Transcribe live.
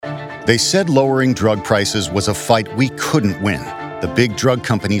They said lowering drug prices was a fight we couldn't win. The big drug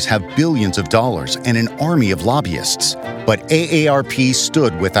companies have billions of dollars and an army of lobbyists. But AARP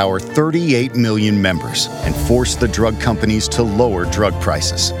stood with our 38 million members and forced the drug companies to lower drug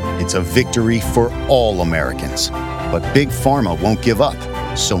prices. It's a victory for all Americans. But Big Pharma won't give up,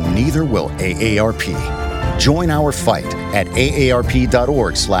 so neither will AARP. Join our fight at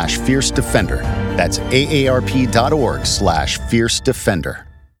aarp.org/fierce defender. That's aarp.org/fierce defender.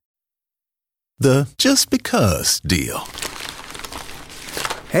 The just because deal.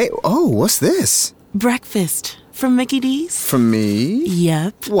 Hey, what's this? Breakfast from Mickey D's. From me?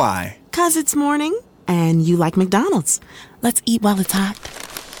 Yep. Why? 'Cause it's morning and you like McDonald's. Let's eat while it's hot.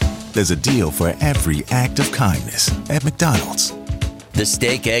 There's a deal for every act of kindness at McDonald's. The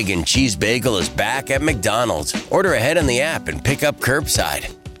steak, egg, and cheese bagel is back at McDonald's. Order ahead on the app and pick up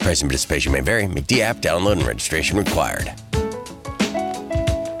curbside. Price and participation may vary. McD app download and registration required.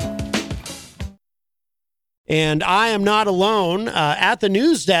 And I am not alone. At the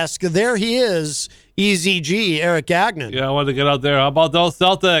news desk, there he is, EZG, Eric Gagnon. Yeah, I wanted to get out there. How about those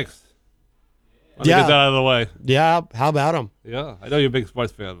Celtics? Get that out of the way. Yeah, how about them? Yeah, I know you're a big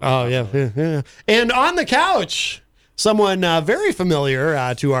sports fan. Oh, yeah. And on the couch, someone very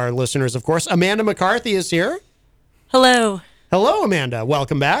familiar to our listeners, of course, Amanda McCarthy is here. Hello. Hello, Amanda.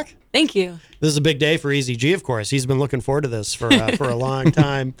 Welcome back. Thank you. This is a big day for EZG, of course. He's been looking forward to this for a long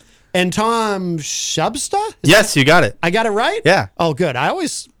time. And Tom Shubsda? Yes, you got it. I got it right? Yeah. Oh, good. I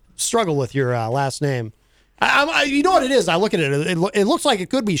always struggle with your last name. You know what it is? I look at it. It looks like it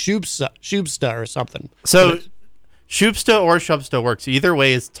could be Shubsda or something. So Shubsda or Shubsda works. Either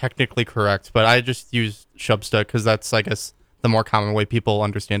way is technically correct, but I just use Shubsda because that's, I guess, the more common way people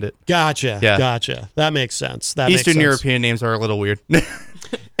understand it. Gotcha. Yeah. Gotcha. That makes sense. Eastern European names are a little weird.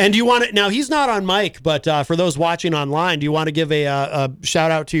 And do you want to, now he's not on mic, but for those watching online, do you want to give a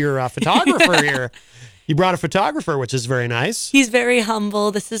shout out to your photographer here? You brought a photographer, which is very nice. He's very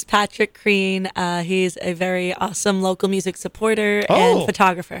humble. This is Patrick Crean. He's a very awesome local music supporter and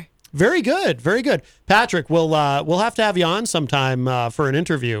photographer. Very good. Very good. Patrick, we'll have to have you on sometime for an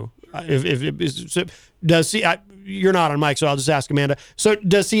interview. Does he, you're not on mic, so I'll just ask Amanda. So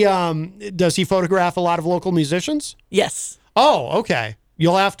does he photograph a lot of local musicians? Yes. Oh, okay.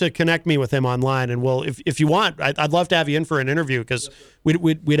 You'll have to connect me with him online, and we'll, if you want, I'd love to have you in for an interview because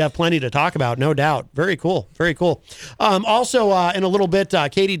we'd have plenty to talk about, no doubt. Very cool, very cool. Also, in a little bit,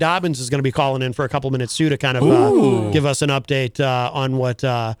 Katie Dobbins is going to be calling in for a couple minutes too to kind of give us an update on what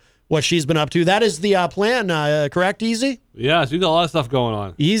she's been up to. That is the plan, correct, Easy? Yeah, she's got a lot of stuff going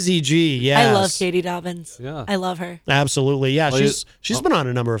on. EZG, yes. I love Katie Dobbins. Yeah, I love her. Absolutely, yeah. Well, she's been on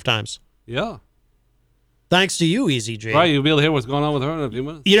a number of times. Yeah. Thanks to you, EZG. Right, you'll be able to hear what's going on with her in a few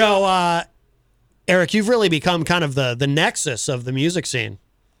minutes. You know, Eric, you've really become kind of the nexus of the music scene.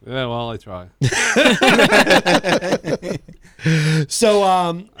 Yeah, well, I try. So,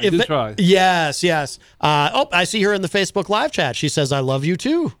 I do try. Yes. I see her in the Facebook live chat. She says, "I love you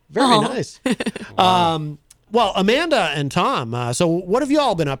too." Very nice. Wow. Well, Amanda and Tom. So, what have you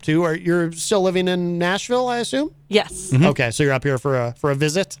all been up to? You're still living in Nashville, I assume? Yes. Mm-hmm. Okay, so you're up here for a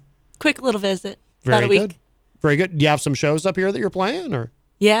visit. Quick little visit. Very about a week. Good. Very good. Do you have some shows up here that you're playing, or?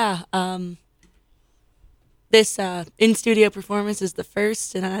 Yeah. This in-studio performance is the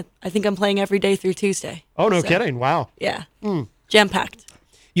first, and I think I'm playing every day through Tuesday. Oh, no kidding. Wow. Yeah. Jam-packed.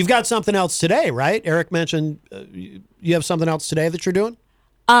 You've got something else today, right? Eric mentioned you have something else today that you're doing?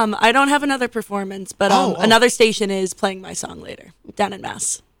 I don't have another performance, but another station is playing my song later down in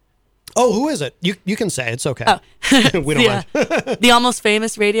Mass. Oh, who is it? You can say. It's okay. Oh. We don't mind. The Almost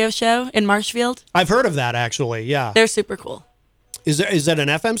Famous radio show in Marshfield. I've heard of that, actually, yeah. They're super cool. Is that an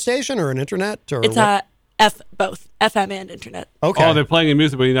FM station or an internet? Or it's both, FM and internet. Okay. Oh, they're playing in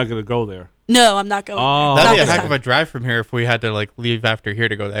music, but you're not going to go there. No, I'm not going there. That'd be a heck of a drive from here if we had to leave after here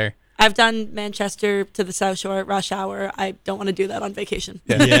to go there. I've done Manchester to the South Shore at rush hour. I don't want to do that on vacation.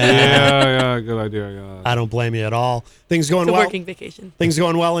 Yeah, good idea. Yeah. I don't blame you at all. Things going it's a well. Working vacation. Things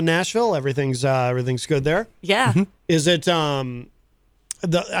going well in Nashville. Everything's good there. Yeah. Mm-hmm. Is it?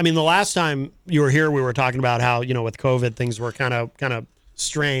 The last time you were here, we were talking about how with COVID things were kind of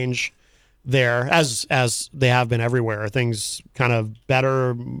strange there, as they have been everywhere. Are things kind of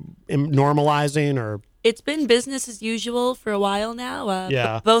better, normalizing, or? It's been business as usual for a while now.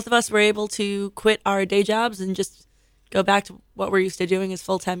 Yeah. Both of us were able to quit our day jobs and just go back to what we're used to doing as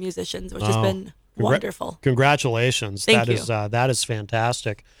full-time musicians, which has been wonderful. Congratulations. Thank you. That is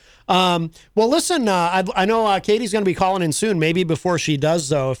fantastic. Well, listen, I know Katie's going to be calling in soon. Maybe before she does,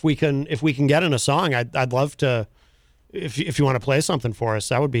 though, if we can get in a song, I'd love to. if you want to play something for us,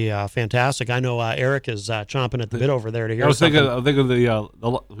 that would be fantastic. I know Eric is chomping at the bit over there to hear. I was something. thinking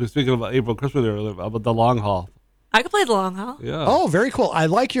we're speaking about April Christmas there, about the long haul. I could play the long haul. Yeah. Oh, very cool. I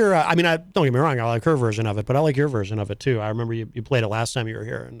like your. I mean, don't get me wrong. I like her version of it, but I like your version of it too. I remember you played it last time you were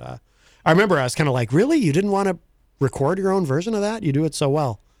here, and I remember I was kind of like, really, you didn't want to record your own version of that? You do it so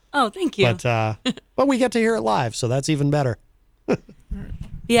well. Oh, thank you. But we get to hear it live, so that's even better.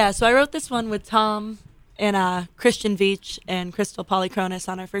 Yeah, so I wrote this one with Tom and Christian Veach and Crystal Polychronis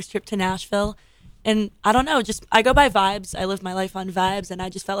on our first trip to Nashville. And I don't know, just I go by vibes. I live my life on vibes, and I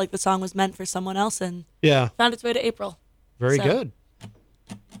just felt like the song was meant for someone else, and found its way to April. Very good.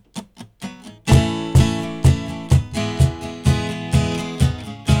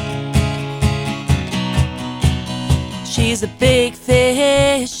 She's a big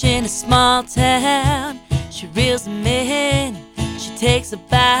fish in a small town. She reels them in, she takes a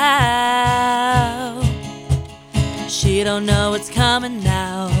bow. She don't know what's coming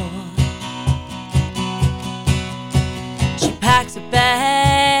now. She packs her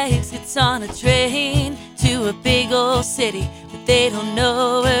bags, gets on a train to a big old city, but they don't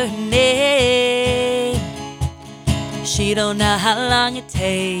know her name. She don't know how long it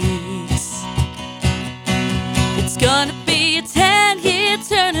takes. It's gonna be a 10-year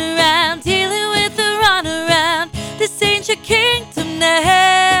turnaround, dealing with the runaround. This ain't your kingdom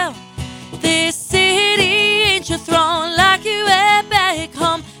now. This city ain't your throne, like you were back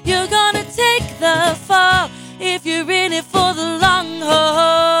home. You're gonna take the fall if you're in it for the long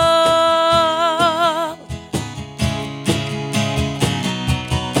haul.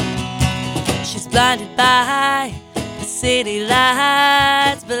 She's blinded by the city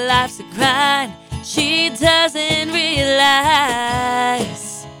lights, but life's a grind. She doesn't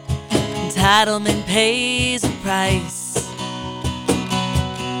realize entitlement pays a price.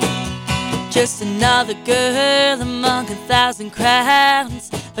 Just another girl among 1,000 crowns,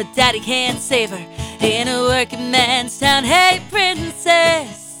 but daddy can't save her in a working man's town. Hey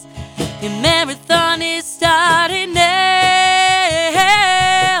princess, your marathon is starting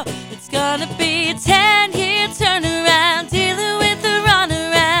now. It's gonna be a 10-year turnaround, dealing with the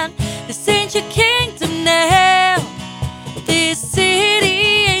runaround. This ain't your kingdom now. This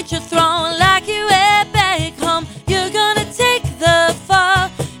city ain't your throne, like you were back home. You're gonna take the fall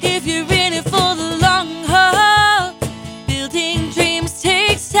if you're in it for the long haul. Building dreams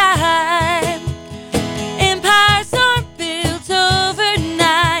takes time. Empires aren't built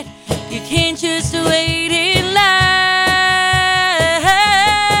overnight. You can't just wait in line.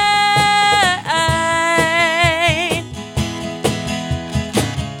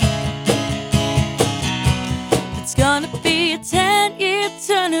 It's gonna be a 10-year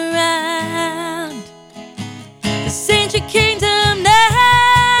turnaround. This ain't your kingdom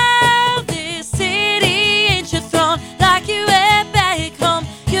now. This city ain't your throne, like you were back home.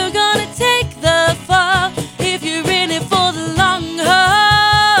 You're gonna take the fall if you're in it for the long haul.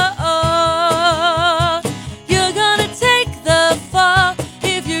 You're gonna take the fall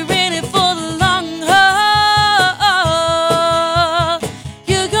if you're in it for the long haul.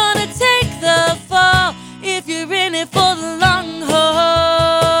 You're gonna take the fall if you're in it for the long haul.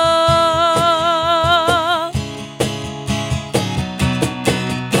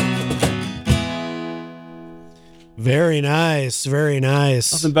 Very nice. Very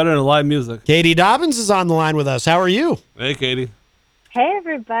nice. Nothing better than live music. Katie Dobbins is on the line with us. How are you? Hey, Katie. Hey,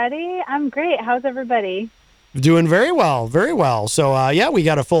 everybody. I'm great. How's everybody? Doing very well. Very well. So, we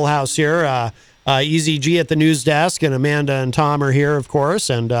got a full house here. Easy G at the news desk, and Amanda and Tom are here, of course.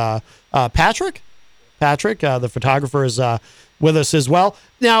 And Patrick, the photographer, is with us as well.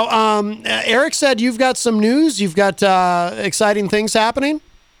 Now, Eric said you've got some news. You've got exciting things happening.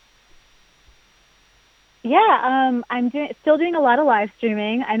 Yeah, I'm still doing a lot of live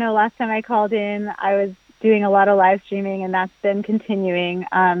streaming. I know last time I called in, I was doing a lot of live streaming, and that's been continuing.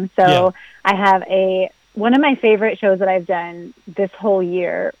 I have one of my favorite shows that I've done this whole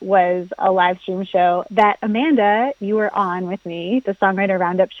year was a live stream show that Amanda, you were on with me, the Songwriter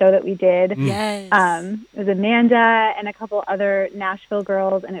Roundup show that we did. Yes. It was Amanda and a couple other Nashville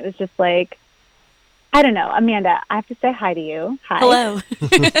girls, and it was just like, I don't know, Amanda, I have to say hi to you. Hi. Hello.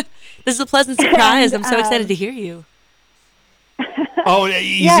 This is a pleasant surprise. I'm so excited to hear you. Oh,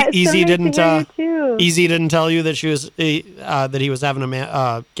 Easy, Yeah, it's so Easy nice didn't. to hear you too. Easy didn't tell you that she was that he was having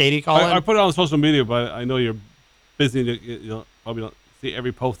Katie call I in. put it on social media, but I know you're busy. You probably don't see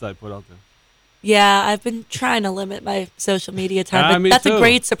every post I put out there. Yeah, I've been trying to limit my social media time, but that's too. a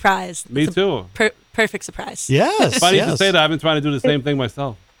great surprise. Me It's a too. Perfect surprise. Yes. Funny to say that. I've been trying to do the same thing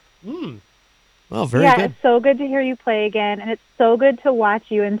myself. Well, very Yeah, good. it's so good to hear you play again, and it's so good to watch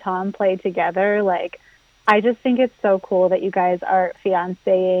you and Tom play together. Like, I just think it's so cool that you guys are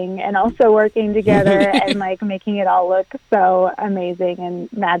fiancéing and also working together and like making it all look so amazing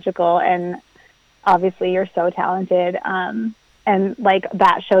and magical. And obviously you're so talented. And like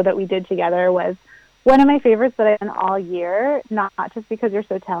that show that we did together was one of my favorites that I've done all year, not just because you're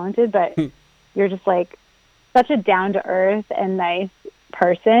so talented, but you're just like such a down to earth and nice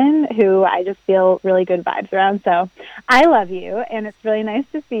person who I just feel really good vibes around. So I love you, and it's really nice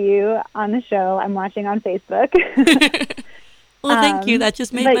to see you on the show. I'm watching on Facebook. Well, thank you. That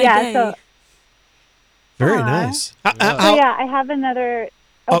just made my day. So, Very nice. I have another.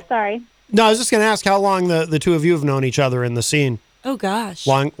 Sorry. No, I was just going to ask how long the two of you have known each other in the scene. Oh gosh,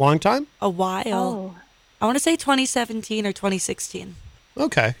 long time. A while. Oh. I want to say 2017 or 2016.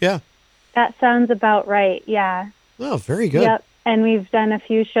 Okay, yeah. That sounds about right. Yeah. Oh, very good. Yep. And we've done a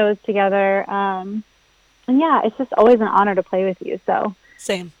few shows together. And yeah, it's just always an honor to play with you. So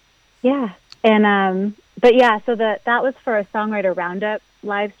same. Yeah. And but yeah, so that was for a songwriter roundup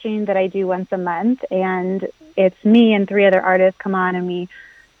live stream that I do once a month, and it's me and 3 other artists come on and we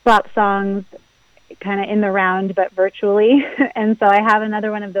swap songs kind of in the round but virtually. And so I have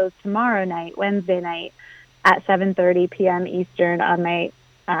another one of those tomorrow night, Wednesday night at 7:30 p.m. Eastern on my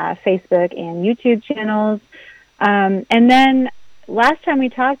Facebook and YouTube channels. And then last time we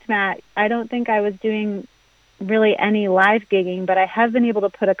talked, Matt, I don't think I was doing really any live gigging, but I have been able to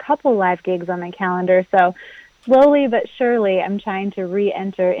put a couple live gigs on my calendar. So slowly but surely, I'm trying to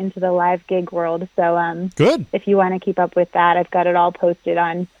re-enter into the live gig world. So good. If you want to keep up with that, I've got it all posted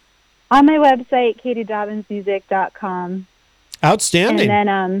on my website, KatieDobbinsMusic.com. Outstanding. And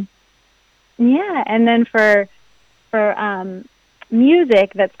then, and then for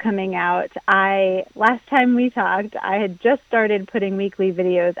music that's coming out, last time we talked, I had just started putting weekly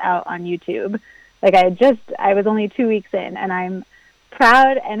videos out on YouTube. Like I was only 2 weeks in, and I'm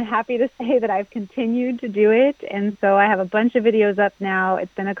proud and happy to say that I've continued to do it. And so I have a bunch of videos up now.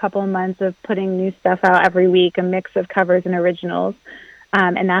 It's been a couple of months of putting new stuff out every week, a mix of covers and originals.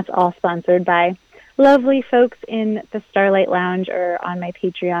 And that's all sponsored by lovely folks in the Starlight Lounge or on my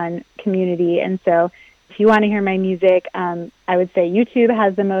Patreon community. And so if you want to hear my music, I would say YouTube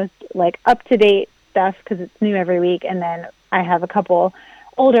has the most like up-to-date stuff because it's new every week. And then I have a couple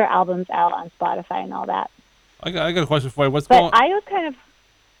older albums out on Spotify and all that. I got a question for you. I was kind of...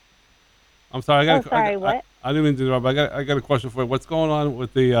 I'm sorry. What? I didn't mean to interrupt. I got a question for you. What's going on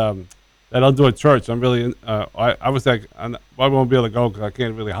with the that I'll do at church? I'm really I was like I won't be able to go because I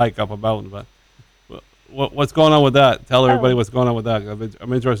can't really hike up a mountain. But what's going on with that? Tell everybody what's going on with that.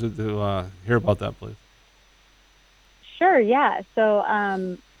 I'm interested to hear about that, please. Sure. Yeah. So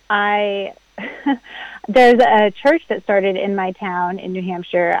there's a church that started in my town in New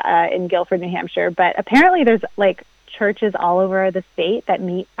Hampshire, in Guilford, New Hampshire. But apparently there's like churches all over the state that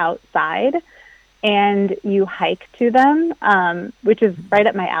meet outside and you hike to them, which is right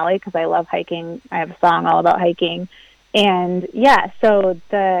up my alley because I love hiking. I have a song all about hiking. And yeah, so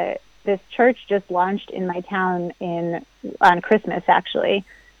this church just launched in my town on Christmas actually.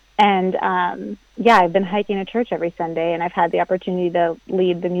 And I've been hiking to church every Sunday, and I've had the opportunity to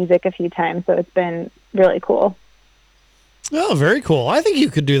lead the music a few times, so it's been really cool. Oh, very cool. I think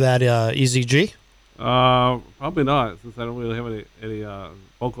you could do that, Easy G. Probably not, since I don't really have any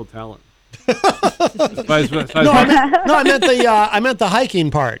vocal talent. I meant the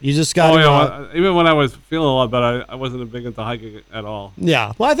hiking part. You just got. Even when I was feeling a lot better, I wasn't big into hiking at all.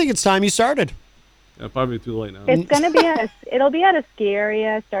 Yeah, well, I think it's time you started. Yeah, probably too late now. It's gonna be it'll be at a ski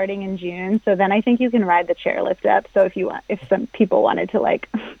area starting in June. So then I think you can ride the chairlift up. So if some people wanted to like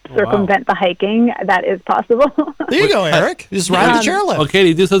circumvent the hiking, that is possible. There you go, Eric. Just ride the chairlift. Well,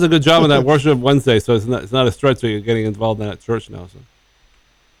 Katie, this does a good job on that Worship Wednesday. So it's not a stretch. So you're getting involved in that church now. So.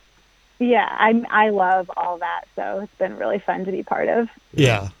 Yeah, I love all that. So it's been really fun to be part of.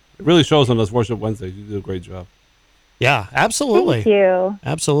 Yeah, it really shows on those Worship Wednesdays. You do a great job. Yeah, absolutely. Thank you.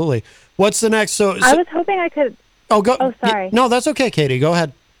 Absolutely. What's the next? So I was hoping I could. Oh, go. Oh, sorry. No, that's okay, Katie. Go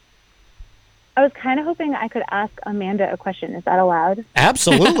ahead. I was kind of hoping I could ask Amanda a question. Is that allowed?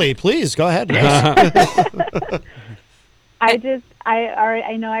 Absolutely. Please go ahead. I know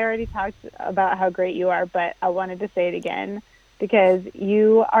I already talked about how great you are, but I wanted to say it again because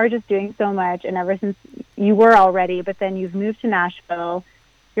you are just doing so much. And ever since you were already, but then you've moved to Nashville.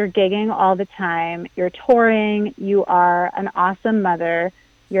 You're gigging all the time. You're touring. You are an awesome mother.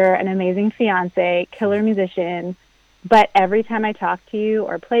 You're an amazing fiance, killer musician. But every time I talk to you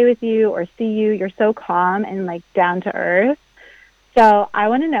or play with you or see you, you're so calm and like down to earth. So I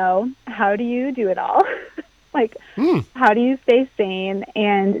want to know, how do you do it all? How do you stay sane?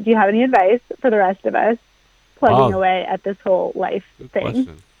 And do you have any advice for the rest of us plugging away at this whole life thing?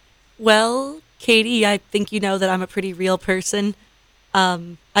 Question. Well, Katie, I think you know that I'm a pretty real person.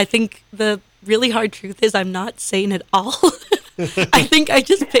 I think the really hard truth is I'm not sane at all. I think I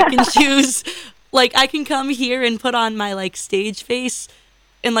just pick and choose. Like, I can come here and put on my, like, stage face,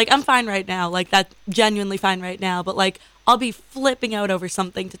 and, like, I'm fine right now. Like, that's genuinely fine right now. But, like, I'll be flipping out over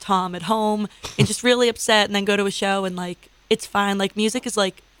something to Tom at home and just really upset, and then go to a show and, like, it's fine. Like, music is,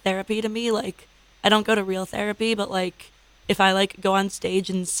 like, therapy to me. Like, I don't go to real therapy, but, like, if I, like, go on stage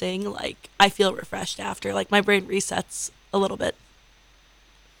and sing, like, I feel refreshed after. Like, my brain resets a little bit.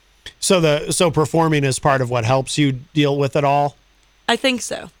 So performing is part of what helps you deal with it all? I think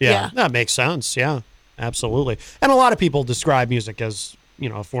so. Yeah. That makes sense. Yeah, absolutely. And a lot of people describe music as, you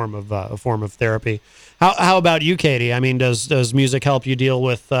know, a form of therapy. How about you, Katie? I mean, does music help you deal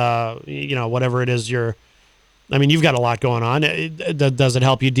with, you know, whatever it is you've got a lot going on. Does it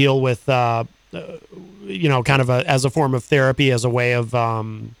help you deal with, you know, kind of as a form of therapy, as a way of, I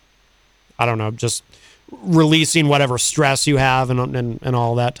don't know, just releasing whatever stress you have and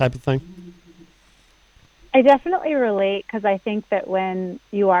all that type of thing? I definitely relate, because I think that when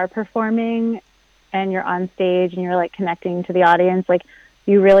you are performing and you're on stage and you're like connecting to the audience, like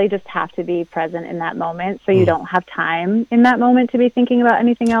you really just have to be present in that moment. So you don't have time in that moment to be thinking about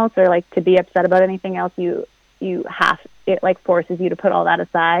anything else or like to be upset about anything else. It like forces you to put all that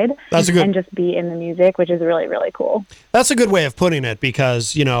aside and just be in the music, which is really, really cool. That's a good way of putting it,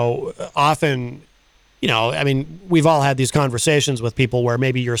 because, you know, often, you know, I mean, we've all had these conversations with people where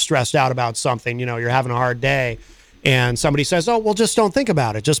maybe you're stressed out about something, you know, you're having a hard day, and somebody says, oh, well, just don't think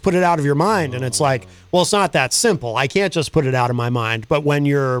about it. Just put it out of your mind. And it's like, well, it's not that simple. I can't just put it out of my mind. But when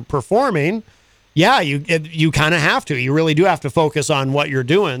you're performing, yeah, you kind of have to. You really do have to focus on what you're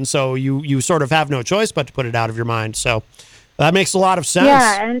doing. So you sort of have no choice but to put it out of your mind. So that makes a lot of sense.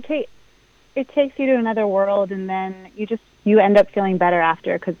 Yeah, and it takes you to another world, and then you end up feeling better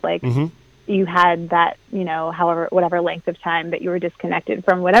after, because like you had that, you know, whatever length of time that you were disconnected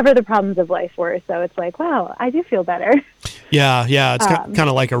from whatever the problems of life were. So it's like, wow, I do feel better. Yeah, it's kind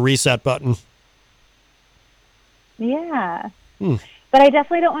of like a reset button. Yeah. But I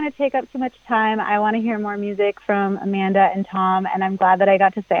definitely don't want to take up too much time. I want to hear more music from Amanda and Tom, and I'm glad that I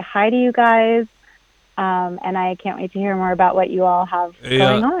got to say hi to you guys. And I can't wait to hear more about what you all have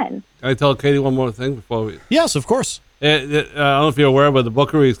going on. Can I tell Katie one more thing before we... Yes, of course. I don't know if you're aware, but the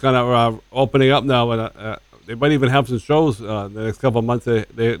Bookery is kind of opening up now, and they might even have some shows the next couple of months.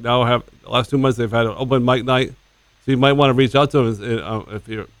 They now have, the last 2 months they've had an open mic night, so you might want to reach out to them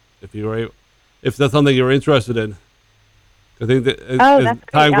if that's something you're interested in. I think that as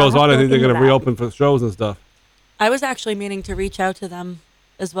time goes on, I think they're going to reopen for shows and stuff. I was actually meaning to reach out to them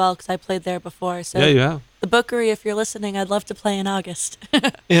as well, because I played there before. So yeah, you have. The Bookery, if you're listening, I'd love to play in August.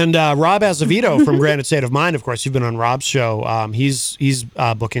 And Rob Azevedo from Granite State of Mind, of course, you've been on Rob's show. He's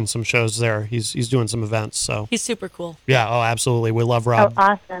booking some shows there. He's doing some events. So he's super cool. Yeah. Oh, absolutely. We love Rob.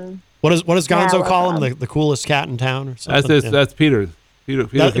 Oh, awesome. What does Gonzo call him? The coolest cat in town, or something? That's Peter's. Peter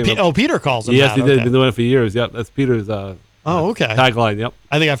calls him. Yes, that. He did. Been doing it for years. Yep, that's Peter's. Okay. Tagline. Yep.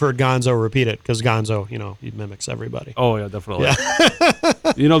 I think I've heard Gonzo repeat it, because Gonzo, you know, he mimics everybody. Oh yeah, definitely. Yeah.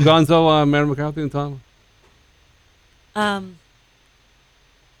 You know Gonzo, Mary McCarthy and Tom?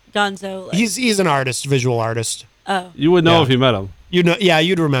 Gonzo. Like, he's an artist, visual artist. Oh. You would know if you met him. You know, yeah,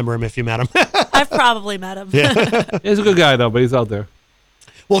 you'd remember him if you met him. I've probably met him. Yeah. He's a good guy though, but he's out there.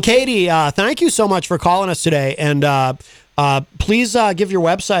 Well, Katie, thank you so much for calling us today, and please give your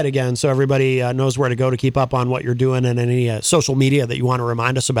website again so everybody knows where to go to keep up on what you're doing, and any social media that you want to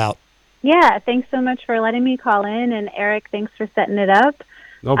remind us about. Yeah, thanks so much for letting me call in, and Eric, thanks for setting it up.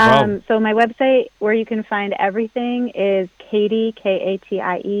 No problem. So my website, where you can find everything, is Katie,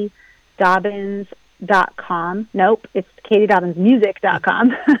 Katie, Dobbins.com. Nope, it's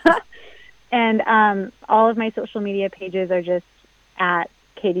KatieDobbinsMusic.com. And all of my social media pages are just at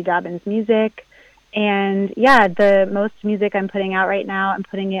Katie Dobbins Music. And yeah, the most music I'm putting out right now, I'm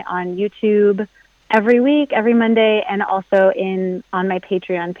putting it on YouTube every week, every Monday, and also on my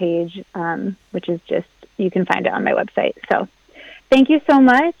Patreon page, which is just, you can find it on my website. So thank you so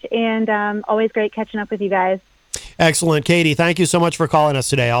much, and always great catching up with you guys. Excellent. Katie, thank you so much for calling us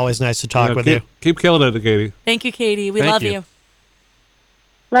today. Always nice to talk with you. Keep killing it, Katie. Thank you, Katie. We love you.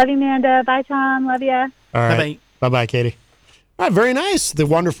 Love you, Amanda. Bye, Tom. Love you. All right. Bye-bye, Katie. All right, very nice. The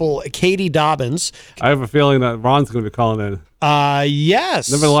wonderful Katie Dobbins. I have a feeling that Ron's going to be calling in. Yes.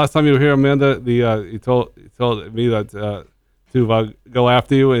 Remember the last time you were here, Amanda? He told me that to go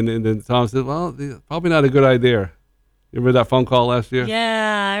after you, and then Tom said, "Well, probably not a good idea." You remember that phone call last year?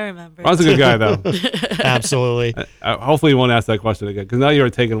 Yeah, I remember. Ron's a good guy, though. Absolutely. Hopefully, you won't ask that question again, because now you're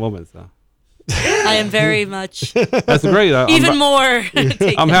a taken woman. So I am very much. That's great. Even more.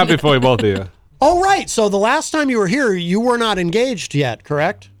 I'm happy for you, both of you. Oh, right. So the last time you were here, you were not engaged yet,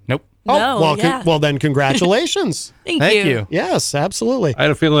 correct? Nope. Oh, No, well, yeah. well then, congratulations. Thank you. Yes, absolutely. I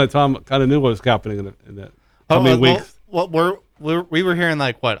had a feeling that Tom kind of knew what was happening in that Oh, coming weeks. we were here in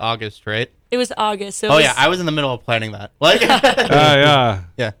like what, August, right? It was August. So Yeah, I was in the middle of planning that. Like, Yeah.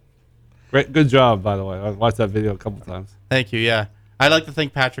 yeah. Great, good job, by the way. I watched that video a couple times. Thank you. Yeah, I'd like to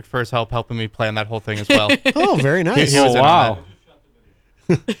thank Patrick for his help helping me plan that whole thing as well. Oh, very nice. He was in on Wow.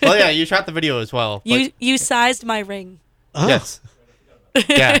 Well, yeah, you shot the video as well. you sized my ring. Yes.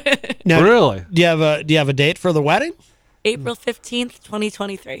 Yeah. Now, Really? do you have a date for the wedding? April 15th,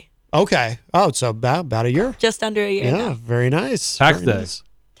 2023. Okay. Oh, it's about a year. Just under a year Yeah, now. very nice. Tax Very day. nice.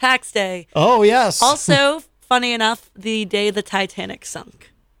 Tax day. Oh, yes. Also, funny enough, the day the Titanic sunk.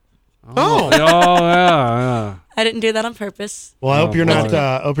 Oh. Yeah. I didn't do that on purpose. Well, I hope you're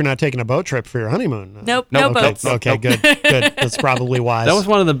boy. not taking a boat trip for your honeymoon. Nope, Nope, no okay. boats. Okay, good. Good. That's probably wise. That was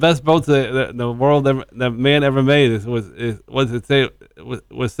one of the best boats that the world that man ever made. Was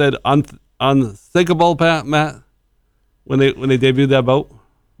said unsinkable, Matt, when they debuted that boat.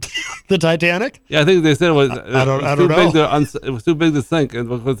 the Titanic. Yeah, I think they said it was. I don't big know. it was too big to sink, and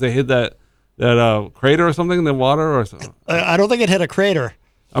because they hit that crater or something in the water or something. I don't think it hit a crater.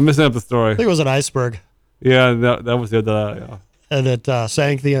 I'm missing up the story. I think it was an iceberg, Yeah, that was it. Yeah. and it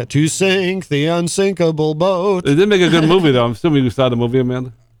sank to sink the unsinkable boat. It did make a good movie though. I'm assuming you saw the movie,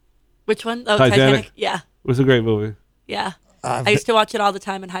 Amanda. Which one? Oh, Titanic. Titanic. Yeah, It was a great movie. yeah. I used to watch it all the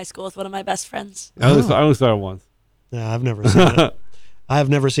time in high school with one of my best friends. I only saw it once. Yeah, I've never seen it. I've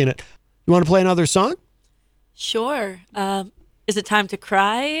never seen it. You want to play another song? Sure. Is it time to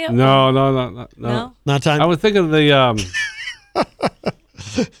cry? No. No? Not time. I was thinking of the.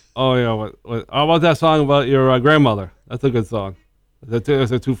 Oh yeah, what? How about that song about your grandmother? That's a good song.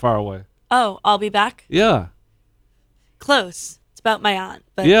 Is it too far away? Oh, I'll be back. Yeah. Close. It's about my aunt.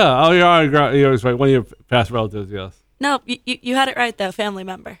 But Yeah. Oh, you're right. One of your past relatives. Yes. no, you had it right though. Family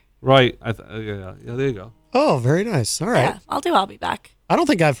member. Right. Yeah. There you go. Oh, very nice. All right. Yeah, I'll be back. I don't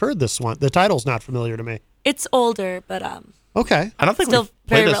think I've heard this one. The title's not familiar to me. It's older, but Okay. I don't think Still we've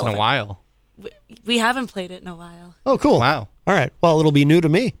played very this in a relevant. while. we haven't played it in a while. Oh, cool. Wow. All right. Well, it'll be new to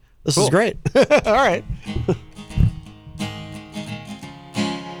me. This is great. All right.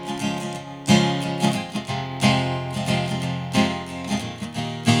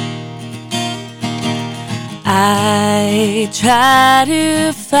 I try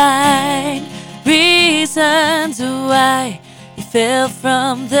to find reasons why you fell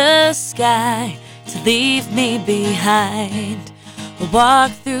from the sky to leave me behind. I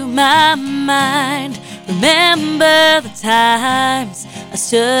walk through my mind, remember the times I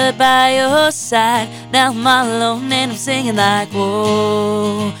stood by your side. Now I'm all alone and I'm singing like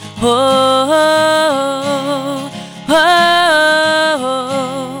whoa, whoa, whoa,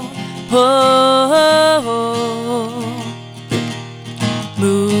 whoa.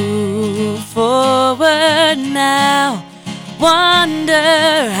 Move forward now,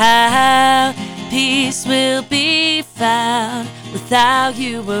 wonder how peace will be found without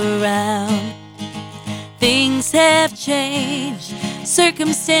you around. Things have changed,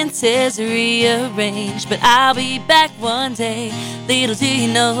 circumstances rearranged, but I'll be back one day. Little do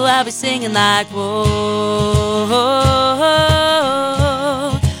you know I'll be singing like whoa,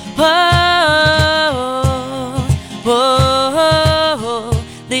 whoa, whoa, whoa.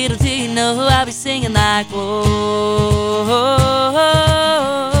 Little do you know I'll be singing like whoa, whoa, whoa.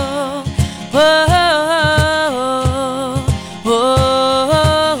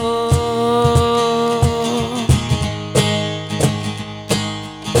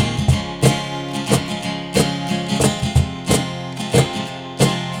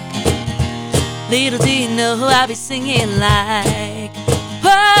 Little do you know who I'll be singing like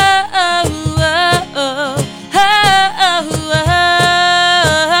whoa, whoa, whoa, whoa,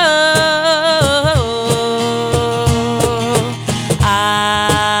 whoa.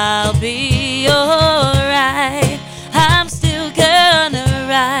 I'll be alright. I'm still gonna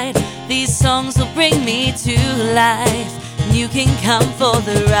write. These songs will bring me to life, and you can come for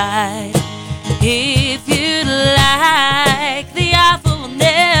the ride. If you'd like, the offer will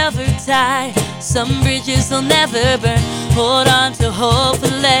never die. Some bridges will never burn. Hold on to hope for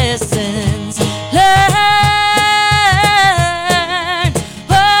lessons learned.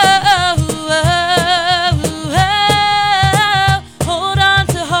 Whoa, whoa, whoa. Hold on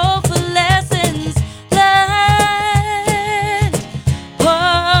to hope for lessons learned.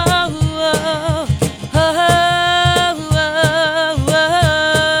 Whoa, whoa, whoa,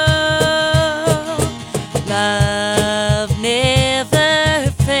 whoa. Love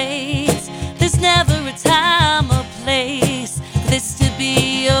never fades. There's never a time or place for this to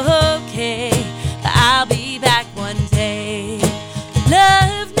be okay.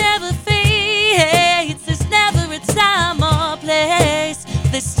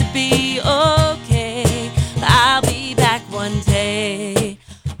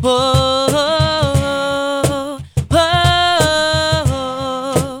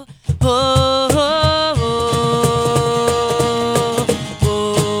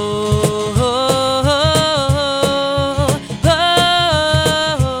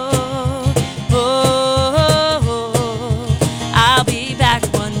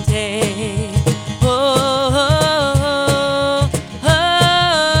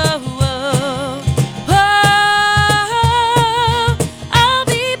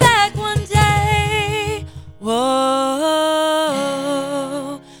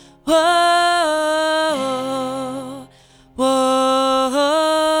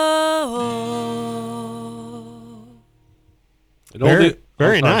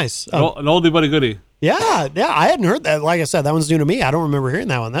 Very nice. An oldie but a goodie. Yeah, I hadn't heard that. Like I said, that one's new to me. I don't remember hearing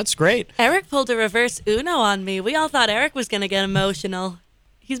that one. That's great. Eric pulled a reverse Uno on me. We all thought Eric was going to get emotional.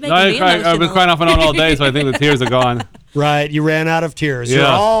 He's making me emotional. I've been crying off and on all day, so I think the tears are gone. Right, you ran out of tears. Yeah. You're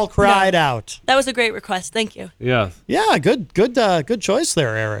all cried out. That was a great request. Thank you. Yes. Yeah, good choice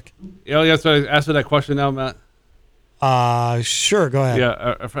there, Eric. Yes, so I answer that question now, Matt. Sure, go ahead.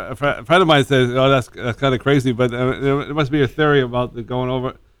 Yeah, a friend of mine says, "Oh, that's kind of crazy," but there must be a theory about going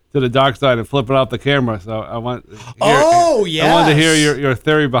over to the dark side and flipping off the camera. So I want. I wanted to hear your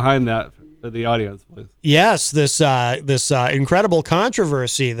theory behind that for the audience, please. Yes, this incredible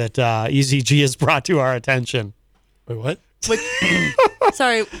controversy that Easy G has brought to our attention. Wait, what?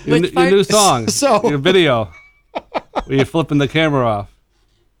 Sorry, your new song, your video, where you're flipping the camera off.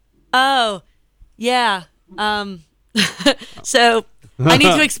 Oh, yeah. So I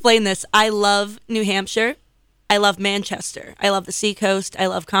need to explain this. I love New Hampshire. I love Manchester. I love the Seacoast. I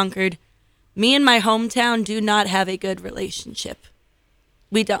love Concord. Me and my hometown do not have a good relationship.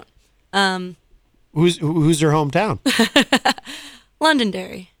 We don't. Who's your hometown?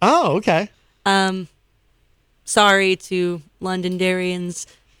 Londonderry. Oh, okay. Sorry to Londonderrians.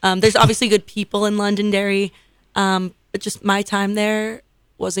 There's obviously good people in Londonderry, but just my time there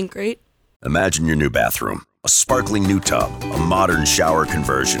wasn't great. Imagine your new bathroom. A sparkling new tub, a modern shower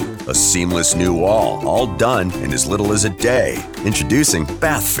conversion, a seamless new wall, all done in as little as a day. Introducing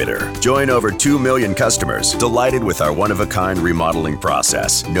Bath Fitter. Join over 2 million customers delighted with our one-of-a-kind remodeling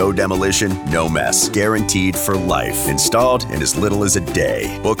process. No demolition, no mess. Guaranteed for life. Installed in as little as a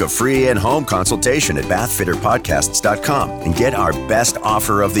day. Book a free in-home consultation at bathfitterpodcasts.com and get our best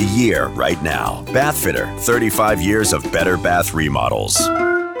offer of the year right now. Bath Fitter, 35 years of better bath remodels.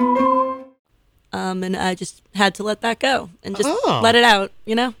 And I just had to let that go and just let it out,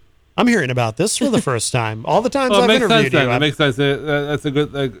 you know? I'm hearing about this for the first time. All the times I've interviewed you. It makes sense. That's a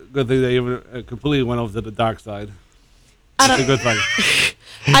good thing that you completely went over to the dark side. That's a good thing.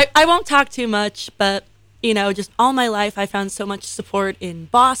 I won't talk too much, but, you know, just all my life I found so much support in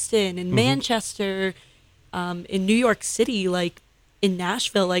Boston, in Manchester, in New York City, like in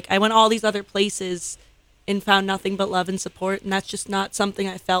Nashville. Like I went all these other places and found nothing but love and support, and that's just not something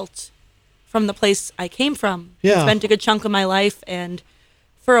I felt from the place I came from. Yeah. I spent a good chunk of my life, and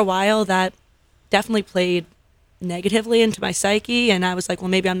for a while that definitely played negatively into my psyche, and I was like, well,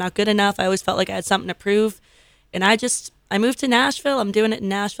 maybe I'm not good enough. I always felt like I had something to prove, and I moved to Nashville. I'm doing it in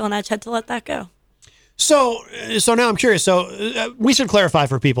Nashville, and I just had to let that go. So now I'm curious. So we should clarify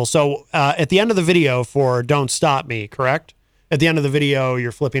for people. So at the end of the video for Don't Stop Me, correct? At the end of the video,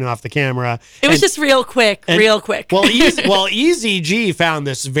 you're flipping off the camera. It was just real quick. Well, Easy G found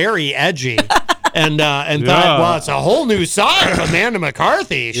this very edgy, and thought, well, it's a whole new side of Amanda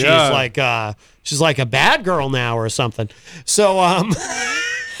McCarthy. She's like a bad girl now or something. So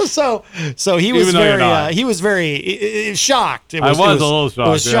so he was very shocked. I was a little shocked. It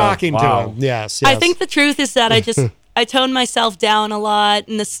was shocking to him. Yes. I think the truth is that I toned myself down a lot,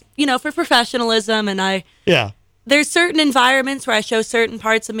 and this, you know, for professionalism, and there's certain environments where I show certain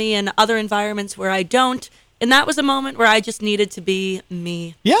parts of me and other environments where I don't. And that was a moment where I just needed to be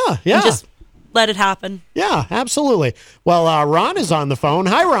me. Yeah. And just let it happen. Yeah, absolutely. Well, Ron is on the phone.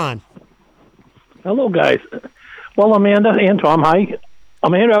 Hi, Ron. Hello, guys. Well, Amanda and Tom, hi.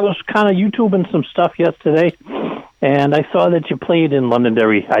 Amanda, I was kind of YouTubing some stuff yesterday, and I saw that you played in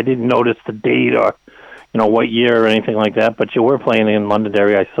Londonderry. I didn't notice the date or, you know, what year or anything like that, but you were playing in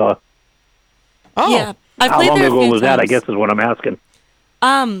Londonderry, I saw. Oh. Yeah. How long ago was that, I guess, is what I'm asking.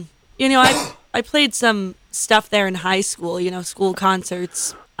 You know, I played some stuff there in high school, you know, school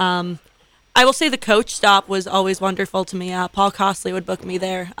concerts. I will say the Coach Stop was always wonderful to me. Paul Costley would book me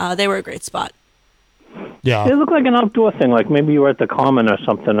there. They were a great spot. Yeah. It looked like an outdoor thing, like maybe you were at the Common or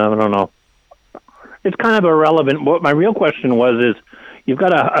something. I don't know. It's kind of irrelevant. What my real question is, you've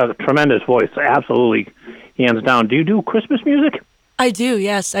got a tremendous voice, absolutely, hands down. Do you do Christmas music? I do,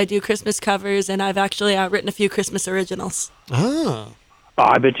 yes. I do Christmas covers, and I've actually written a few Christmas originals. Oh,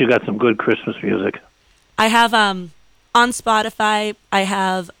 I bet you got some good Christmas music. I have, on Spotify, I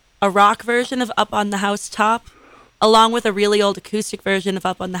have a rock version of Up on the Housetop, along with a really old acoustic version of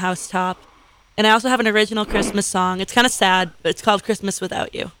Up on the Housetop. And I also have an original Christmas song. It's kind of sad, but it's called Christmas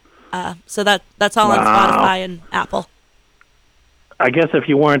Without You. So that's all on Spotify and Apple. I guess if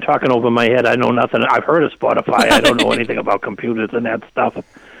you weren't talking over my head, I know nothing. I've heard of Spotify. I don't know anything about computers and that stuff.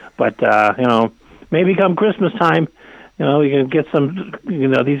 But, you know, maybe come Christmas time, you know, you can get some, you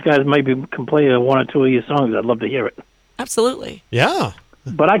know, these guys might can play one or two of your songs. I'd love to hear it. Absolutely. Yeah.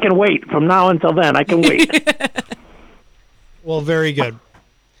 But I can wait. From now until then, I can wait. Well, very good.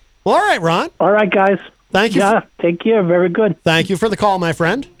 Well, all right, Ron. All right, guys. Thank you. Yeah, take care. Very good. Thank you for the call, my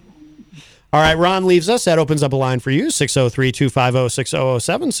friend. All right, Ron leaves us. That opens up a line for you, 603-250-6007,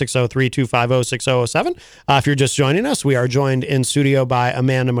 603-250-6007. If you're just joining us, we are joined in studio by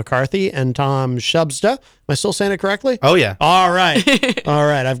Amanda McCarthy and Tom Shubsda. Am I still saying it correctly? Oh, yeah. All right. All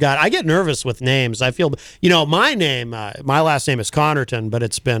right. I get nervous with names. I feel, my name, my last name is Connarton, but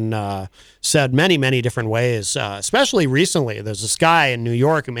it's been said many, many different ways, especially recently. There's this guy in New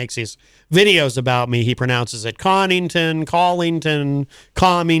York who makes these videos about me. He pronounces it Connington, Collington,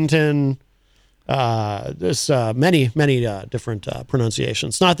 Comington. There's many different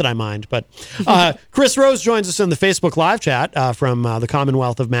pronunciations. Not that I mind, but Chris Rose joins us in the Facebook live chat from the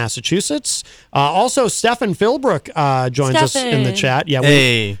Commonwealth of Massachusetts. Also, Stefan Philbrook joins us in the chat. Yeah,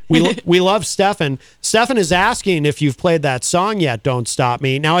 we love Stefan. Stefan is asking if you've played that song yet. Don't Stop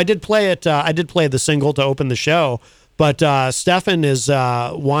Me. Now, I did play it. I did play the single to open the show, but Stefan is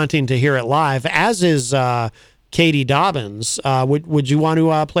wanting to hear it live, as is Katie Dobbins. Would you want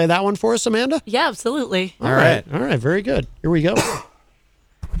to play that one for us, Amanda? Yeah, absolutely. All right. Very good. Here we go.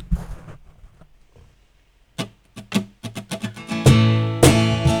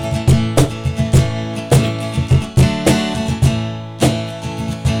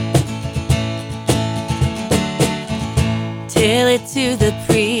 Tell it to the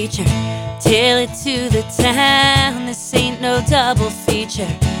preacher, tell it to the town. This ain't no double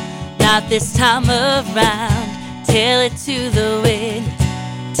feature, not this time around. Tell it to the wind,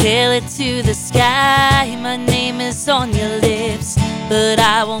 tell it to the sky. My name is on your lips, but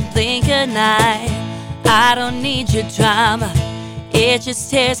I won't blink an eye. I don't need your drama, it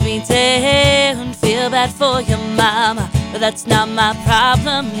just tears me down. Feel bad for your mama, but that's not my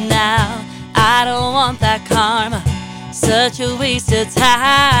problem now. I don't want that karma, such a waste of time.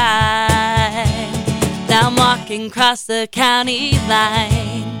 Now I'm walking across the county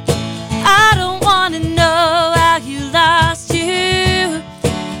line. I don't wanna know how you lost you,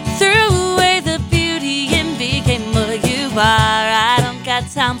 threw away the beauty and became what you are. I don't got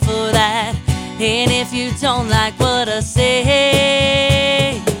time for that, and if you don't like what I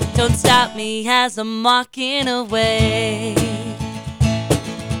say, don't stop me as I'm walking away.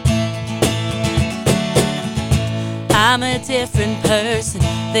 I'm a different person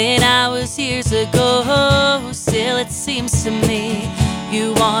than I was years ago. Still it seems to me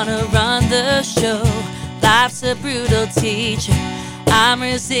you wanna run the show. Life's a brutal teacher, I'm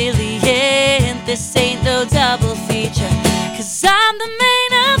resilient. This ain't no double feature, 'cause I'm the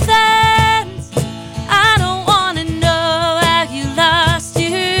main event. I don't wanna know how you lost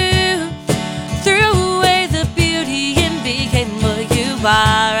you, threw away the beauty and became what you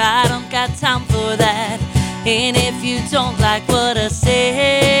are. I don't got time for that, and if you don't like what I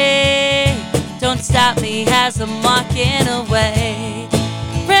say, don't stop me as I'm walking away.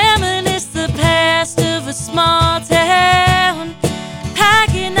 Reminisce the past of a small town,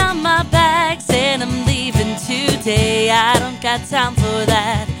 packing up my bags and I'm leaving today. I don't got time for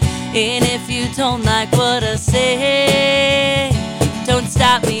that, and if you don't like what I say, don't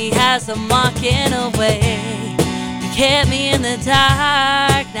stop me as I'm walking away. You kept me in the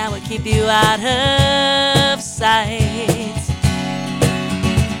dark, now I keep you out of sight.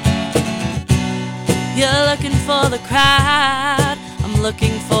 You're looking for the crowd, I'm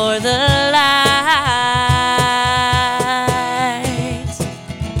looking for the light.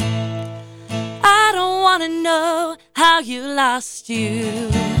 I don't wanna know how you lost you.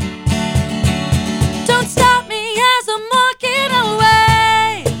 Don't stop me as I'm walking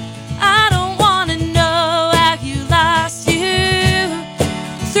away. I don't wanna know how you lost you,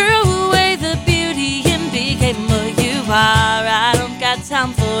 threw away the beauty and became what you are. I don't got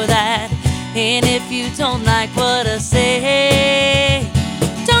time for that, and if you don't like what I say,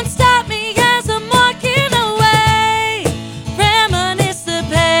 don't stop me as I'm walking away. Reminisce the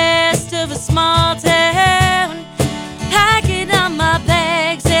past of a small town, packing up my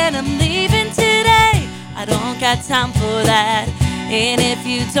bags and I'm leaving today. I don't got time for that, and if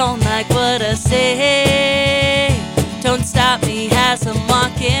you don't like what I say, don't stop me as I'm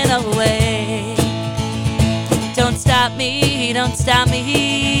walking away. Don't stop me, don't stop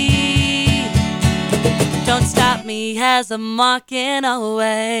me, don't stop me as I'm walking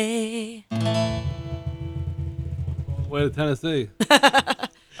away. Way to Tennessee. I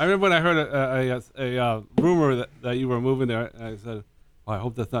remember when I heard a rumor that you were moving there, and I said, oh, I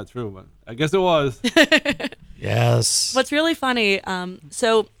hope that's not true, but I guess it was. Yes. What's really funny,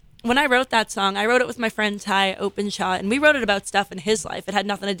 so when I wrote that song, I wrote it with my friend Ty Openshot, and we wrote it about stuff in his life. It had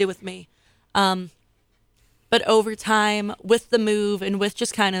nothing to do with me. But over time, with the move and with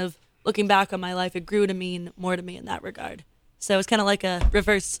just kind of looking back on my life, it grew to mean more to me in that regard. So it's kind of like a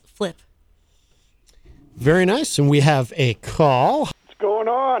reverse flip. Very nice. And we have a call. What's going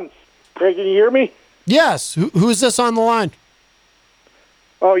on? Hey, can you hear me? Yes. Who's this on the line?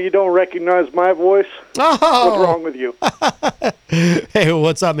 Oh, you don't recognize my voice? Oh. What's wrong with you? Hey,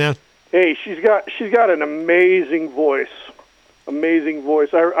 what's up, man? Hey, she's got an amazing voice. Amazing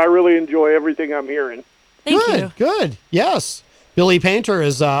voice. I really enjoy everything I'm hearing. Thank you. Good. Yes. Billy Painter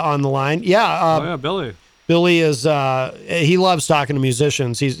is on the line. Yeah. Billy. Billy is he loves talking to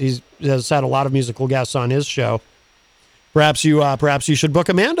musicians. He's has had a lot of musical guests on his show. Perhaps you should book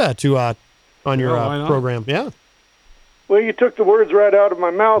Amanda to on your program. Yeah. Well, you took the words right out of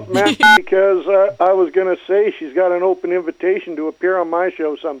my mouth, Matt, because I was going to say she's got an open invitation to appear on my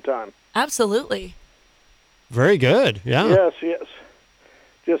show sometime. Absolutely. Very good. Yeah. Yes.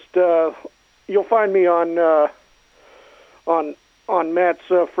 Just you'll find me on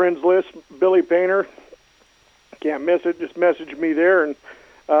Matt's friends list, Billy Painter. Can't miss it. Just message me there and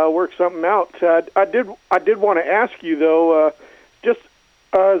work something out. I did want to ask you though, just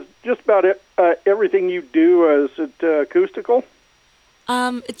about everything you do. Is it acoustical?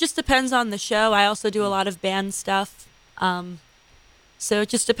 It just depends on the show. I also do a lot of band stuff. So it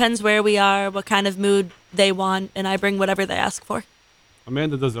just depends where we are, what kind of mood they want, and I bring whatever they ask for.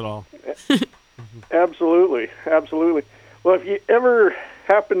 Amanda does it all. Absolutely. Well, if you ever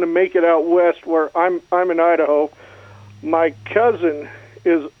happen to make it out west, where I'm in Idaho, my cousin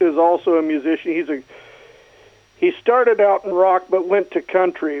is also a musician. He started out in rock but went to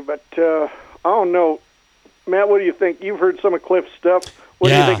country. But I don't know, Matt. What do you think? You've heard some of Cliff's stuff. What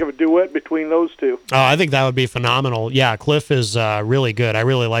do you think of a duet between those two? Oh, I think that would be phenomenal. Yeah, Cliff is really good. I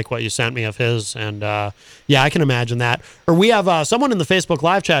really like what you sent me of his, and yeah, I can imagine that. Or we have someone in the Facebook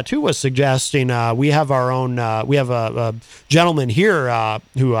live chat too was suggesting we have our own. We have a gentleman here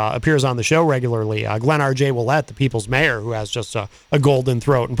who appears on the show regularly, Glenn R.J. Willett, the People's Mayor, who has just a golden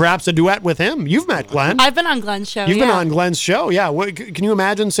throat, and perhaps a duet with him. You've met Glenn. I've been on Glenn's show. You've been on Glenn's show. Yeah. Can you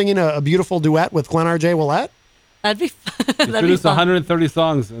imagine singing a beautiful duet with Glenn R.J. Willett? That'd be fun. He's produced 130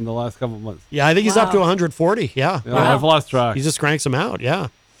 songs in the last couple of months. Yeah, I think he's up to 140. Yeah. I've lost track. He just cranks them out. Yeah.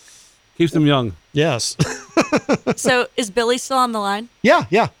 Keeps them young. Yes. So is Billy still on the line? Yeah.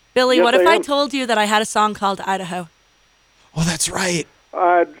 Billy, Yes, what if I I am. told you that I had a song called Idaho? Oh, that's right.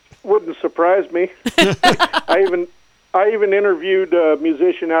 Wouldn't surprise me. I even interviewed a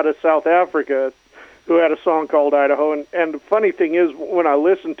musician out of South Africa who had a song called Idaho. And the funny thing is, when I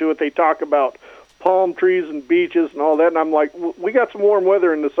listen to it, they talk about palm trees and beaches and all that, and I'm like, we got some warm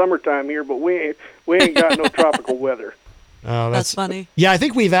weather in the summertime here, but we ain't got no tropical weather. Oh, that's funny. Yeah, I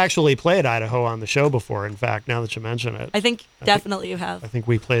think we've actually played Idaho on the show before. In fact, now that you mention it, I think definitely you have. I think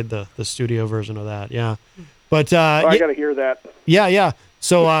we played the studio version of that. Yeah, but I got to hear that. Yeah.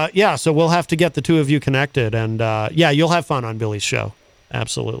 So we'll have to get the two of you connected, and yeah, you'll have fun on Billy's show.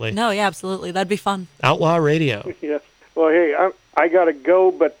 Absolutely. No, yeah, absolutely. That'd be fun. Outlaw Radio. Yeah. Well, hey, I got to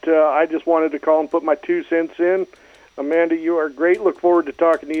go, but I just wanted to call and put my 2 cents in. Amanda, you are great. Look forward to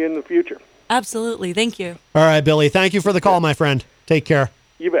talking to you in the future. Absolutely. Thank you. All right, Billy. Thank you for the call, my friend. Take care.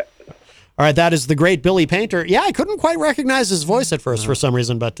 You bet. All right, that is the great Billy Painter. Yeah, I couldn't quite recognize his voice at first for some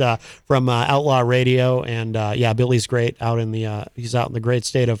reason, but from Outlaw Radio, and yeah, Billy's great he's out in the great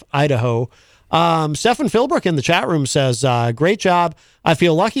state of Idaho. Stefan Philbrook in the chat room says, great job. I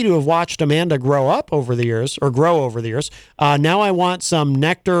feel lucky to have watched Amanda grow over the years. Now I want some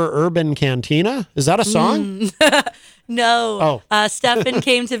Nectar Urban Cantina. Is that a song? No. Oh. Stefan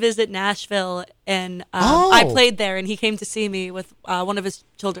came to visit Nashville, and I played there, and he came to see me with one of his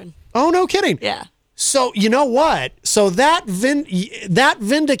children. Oh, no kidding. Yeah. So you know what? So that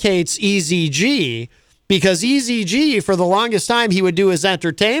vindicates Easy G, because Easy G, for the longest time, he would do his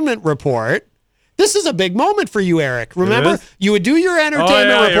entertainment report. This is a big moment for you, Eric. Remember, you would do your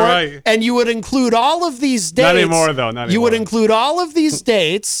entertainment report, right. And you would include all of these dates. Not anymore, though. You would include all of these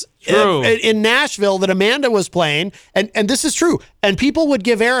dates in Nashville that Amanda was playing, and this is true. And people would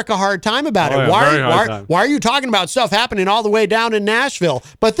give Eric a hard time about it. Yeah, why are you talking about stuff happening all the way down in Nashville?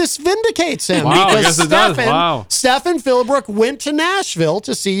 But this vindicates him because Stefan Philbrook went to Nashville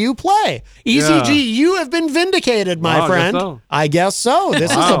to see you play. Easy G, you have been vindicated, my friend. I guess so.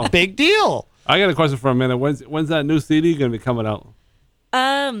 This is a big deal. I got a question for Amanda. When's that new CD going to be coming out?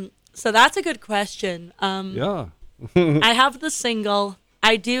 So that's a good question. Yeah. I have the single.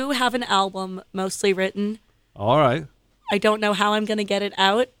 I do have an album mostly written. All right. I don't know how I'm going to get it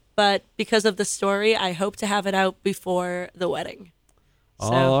out, but because of the story, I hope to have it out before the wedding.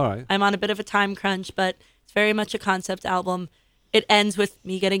 So all right. I'm on a bit of a time crunch, but it's very much a concept album. It ends with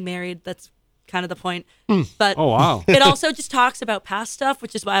me getting married. That's kind of the point. But it also just talks about past stuff,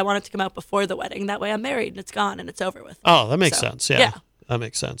 which is why I want it to come out before the wedding. That way I'm married and it's gone and it's over with. Oh, that makes sense. Yeah. That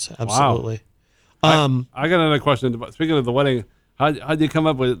makes sense. Absolutely. I got another question. Speaking of the wedding, how'd you come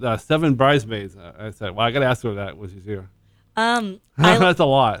up with 7 bridesmaids? I said, well, I got to ask her that when she's here. That's a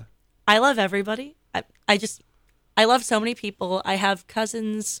lot. I love everybody. I love so many people. I have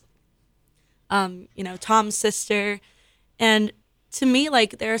cousins, Tom's sister. And to me,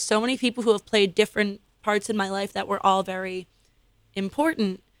 like, there are so many people who have played different parts in my life that were all very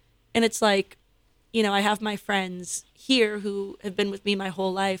important. And it's like, I have my friends here who have been with me my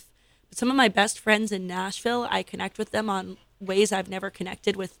whole life. But some of my best friends in Nashville, I connect with them on ways I've never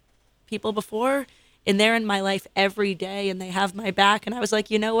connected with people before. And they're in my life every day and they have my back. And I was like,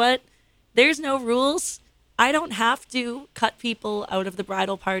 you know what? There's no rules. I don't have to cut people out of the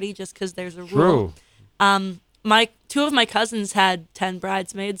bridal party just because there's a rule. True. 2 of my cousins had 10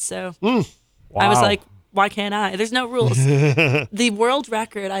 bridesmaids, so Wow. I was like, why can't I? There's no rules. The world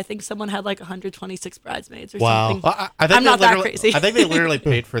record, I think someone had like 126 bridesmaids or something. Well, I think I'm not that crazy. I think they literally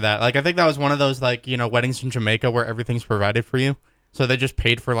paid for that. Like, I think that was one of those, like, weddings in Jamaica where everything's provided for you. So they just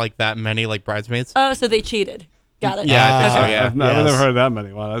paid for, like, that many, like, bridesmaids. Oh, so they cheated. Got it. Yeah, I think so, yeah. I've never heard that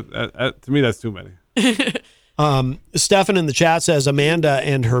many. Wow, to me, that's too many. Stefan in the chat says Amanda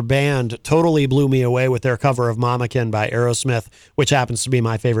and her band totally blew me away with their cover of Mamakin by Aerosmith, which happens to be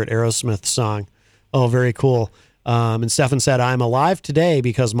my favorite Aerosmith song. Oh, very cool. And Stefan said, I'm alive today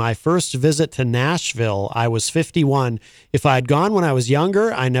because my first visit to Nashville, I was 51. If I had gone when I was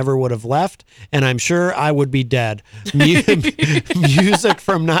younger, I never would have left, and I'm sure I would be dead. Music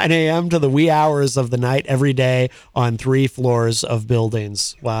from 9 a.m. to the wee hours of the night every day on 3 floors of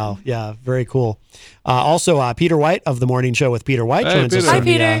buildings. Wow. Yeah, very cool. Also, Peter White of The Morning Show with Peter White joins us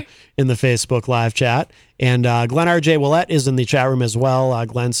in the Facebook live chat. And Glenn R.J. Willette is in the chat room as well.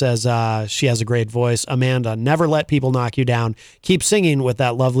 Glenn says she has a great voice. Amanda, never let people knock you down. Keep singing with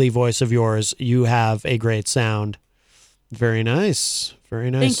that lovely voice of yours. You have a great sound. Very nice.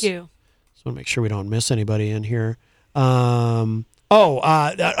 Very nice. Thank you. Just want to make sure we don't miss anybody in here.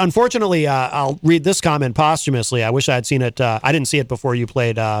 Unfortunately, I'll read this comment posthumously. I wish I had seen it. I didn't see it before you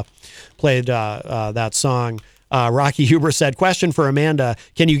played that song. Rocky Huber said, question for Amanda,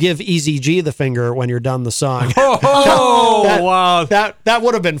 can you give Easy G the finger when you're done the song? Wow. That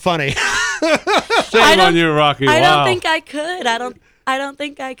would have been funny. Shame on you, Rocky. I don't think I could. I don't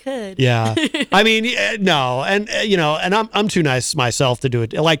think I could. Yeah. I mean, no. And, and I'm too nice myself to do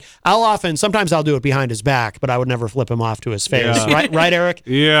it. Like, sometimes I'll do it behind his back, but I would never flip him off to his face. Yeah. Right, Eric?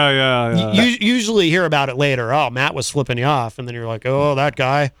 Yeah. You usually hear about it later. Oh, Matt was flipping you off. And then you're like, oh, that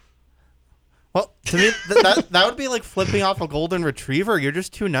guy. Well, to me, that would be like flipping off a golden retriever. You're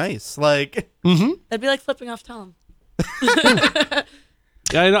just too nice. Like, That'd be like flipping off Tom.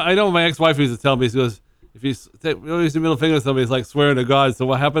 Yeah, I know. My ex-wife used to tell me, she goes, if you use the middle finger to somebody, it's like swearing to God. So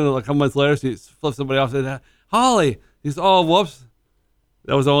what happened? Like a couple months later, she flipped somebody off and said, Holly. He's whoops.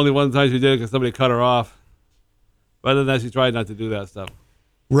 That was the only one time she did it because somebody cut her off. But other than that, she tried not to do that stuff.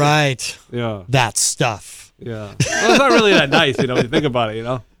 Right. Yeah. That stuff. Yeah. Well, it's not really that nice, when you think about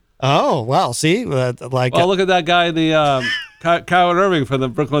it, Oh, well, see? Well, look at that guy, the Kyle Irving from the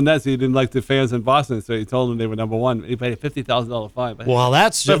Brooklyn Nets. He didn't like the fans in Boston, so he told them they were number one. He paid a $50,000 fine. But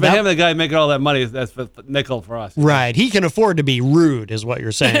for him, the guy making all that money, that's a nickel for us. Right. He can afford to be rude, is what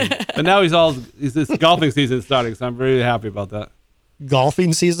you're saying. But now this golfing season starting, so I'm very happy about that.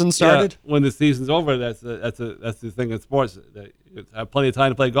 Golfing season started? Yeah, when the season's over, that's the thing in sports. You have plenty of time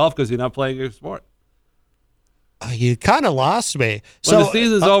to play golf because you're not playing your sport. You kind of lost me. When the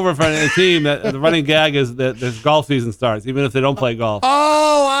season's over for a team, the running gag is that the golf season starts, even if they don't play golf.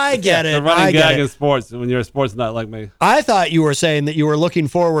 Oh, I get it. The running gag in sports, when you're a sports nut like me. I thought you were saying that you were looking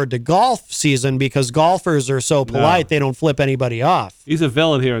forward to golf season because golfers are so polite they don't flip anybody off. He's a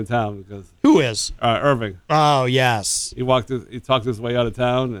villain here in town. Who is? Irving. Oh, yes. He talked his way out of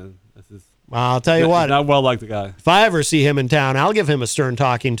town, and I'll tell you what. Not well liked the guy. If I ever see him in town, I'll give him a stern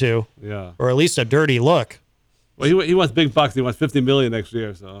talking to. Yeah. Or at least a dirty look. Well, he wants big bucks. He wants $50 million next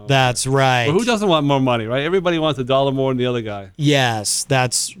year. So that's right. But who doesn't want more money, right? Everybody wants $1 more than the other guy. Yes,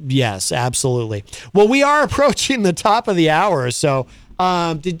 absolutely. Well, we are approaching the top of the hour, so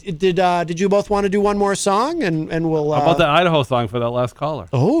did you both want to do one more song, and we'll How about that Idaho song for that last caller?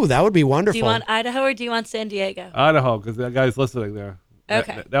 Oh, that would be wonderful. Do you want Idaho or do you want San Diego? Idaho, because that guy's listening there.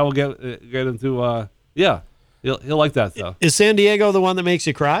 Okay. That will get him to he'll like that stuff. Is San Diego the one that makes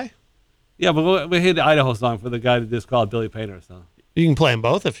you cry? Yeah, but we hit the Idaho song for the guy that just called Billy Painter. So you can play them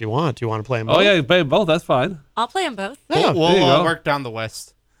both if you want. Do you want to play them both? Oh yeah, you play them both. That's fine. I'll play them both. Yeah, we'll work down the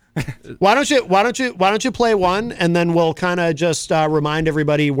west. Why don't you play one, and then we'll kind of just remind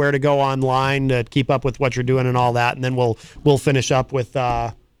everybody where to go online to keep up with what you're doing and all that, and then we'll finish up with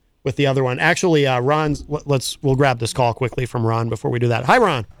the other one. Actually, Ron, we'll grab this call quickly from Ron before we do that. Hi,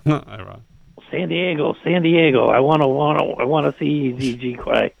 Ron. Hi, Ron. San Diego. I want to see ZG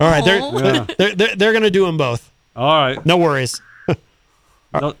cry. All right, they're going to do them both. All right. No worries.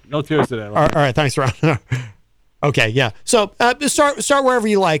 No tears today. All right, thanks, Ron. Okay, yeah. So start wherever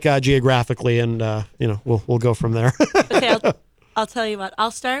you like geographically, and we'll go from there. Okay, I'll tell you what.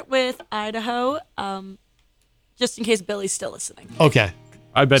 I'll start with Idaho, just in case Billy's still listening. Okay,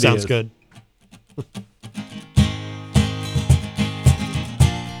 I bet sounds he is. good.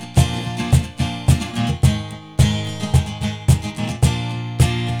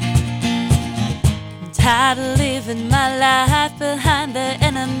 Tired of living my life behind the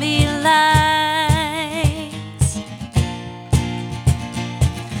enemy lines.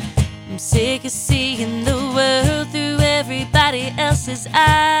 I'm sick of seeing the world through everybody else's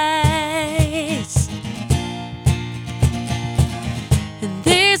eyes. And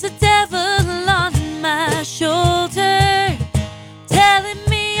there's a devil on my shoulder telling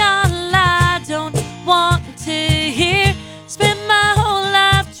me all I don't want to hear. Spend my whole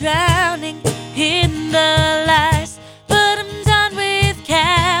life drowning in the lies, but I'm done with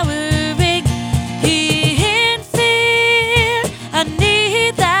cowering in fear. I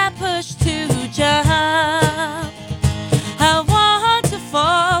need that push to jump. I want to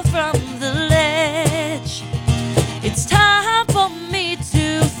fall from the ledge. It's time for me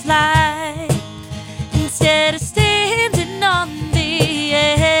to fly instead of standing on the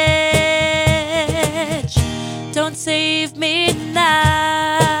edge. Don't save me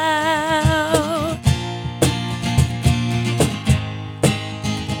now.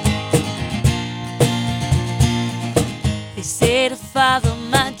 They say to follow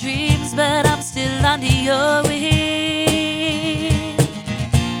my dreams, but I'm still under your wing.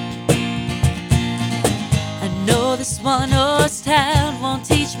 I know this one horse town won't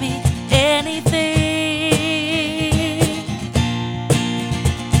teach me anything.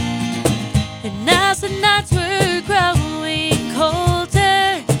 And as the nights were growing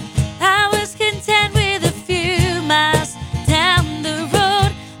colder, I was content with a few miles down the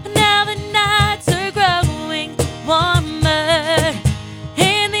road. But now the nights are growing warmer,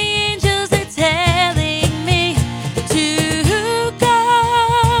 and the angels are telling me to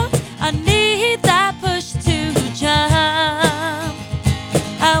go. I need that push to jump.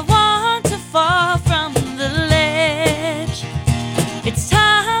 I want to fall from the ledge. It's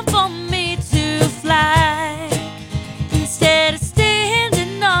time for me to fly instead of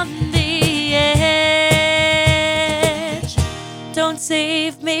standing on the edge. Don't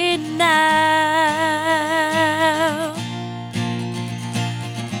save me now.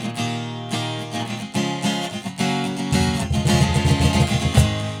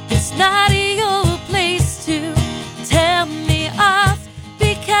 It's not your place to tell me off,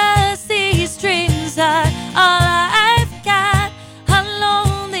 because these dreams are all I've got. I'll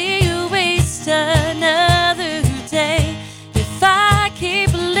only waste another day if I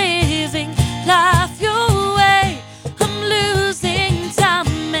keep living life your way. I'm losing time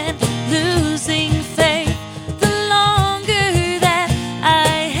and losing faith. The longer that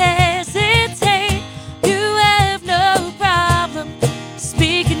I hesitate, you have no problem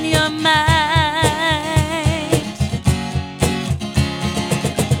speaking your mind.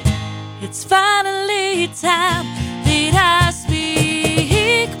 It's finally time that I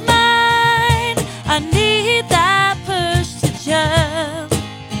speak mine. I need that push to jump.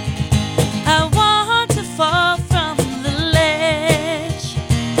 I want to fall from the ledge.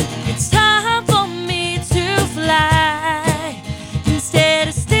 It's time for me to fly instead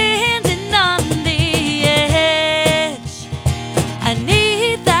of standing on the edge. I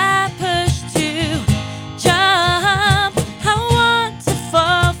need that push to jump. I want to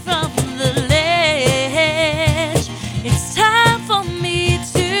fall from the ledge. It's time for me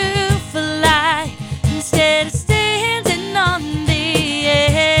to fly instead of standing on the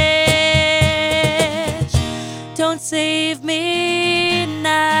edge. Don't save me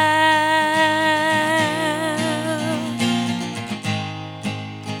now.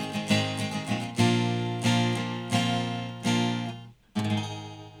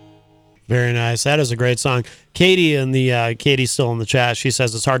 Very nice. That is a great song. Katie Katie's still in the chat. She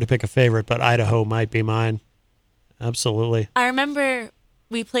says it's hard to pick a favorite, but Idaho might be mine. Absolutely. I remember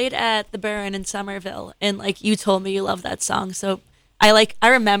we played at the Burren in Somerville, and like you told me you love that song. So I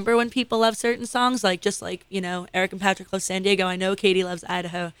remember when people love certain songs, like just like, Eric and Patrick love San Diego. I know Katie loves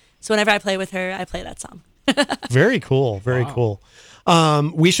Idaho. So whenever I play with her, I play that song. Very cool. Very cool.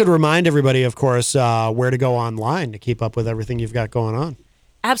 We should remind everybody, of course, where to go online to keep up with everything you've got going on.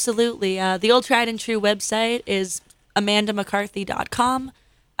 Absolutely. The old tried and true website is amandamccarthy.com.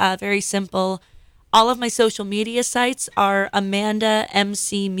 Very simple. all of my social media sites are Amanda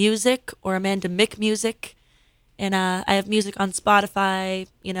MC Music or Amanda Mick Music. And I have music on Spotify,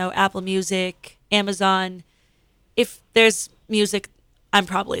 Apple Music, Amazon. If there's music, I'm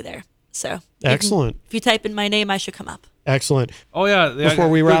probably there. So excellent. If you type in my name, I should come up. Excellent. Oh yeah. Before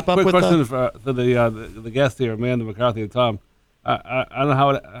we wrap up quick with question for the guests here, Amanda, McCarthy, and Tom. I don't know how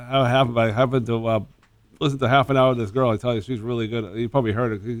it happened, but I happened to listen to half an hour of this girl. I tell you, she's really good. You probably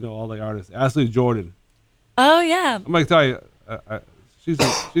heard her. You know all the artists. Ashley Jordan. Oh yeah. I'm gonna tell you, she's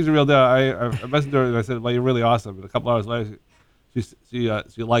a real deal. I messaged her and I said, "Well, you're really awesome." And a couple hours later, she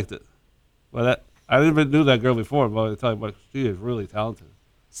liked it. But I didn't even knew that girl before. But I tell you, but she is really talented.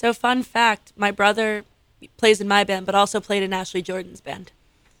 So fun fact: my brother plays in my band, but also played in Ashley Jordan's band.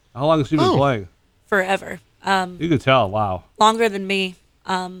 How long has she been playing? Forever. You can tell. Wow. Longer than me.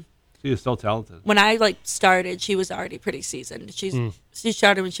 She is so talented. When I started, she was already pretty seasoned. She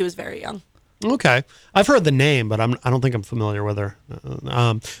started when she was very young. Okay, I've heard the name, but I don't think I'm familiar with her.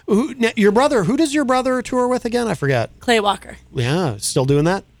 Your brother? Who does your brother tour with again? I forget. Clay Walker. Yeah, still doing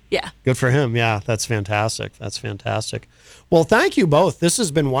that? Yeah. Good for him. Yeah, that's fantastic. That's fantastic. Well, thank you both. This has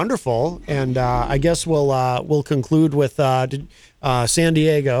been wonderful, and I guess we'll conclude with San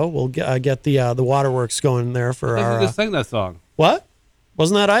Diego. We'll get the waterworks going there for I our. just sang that song. What?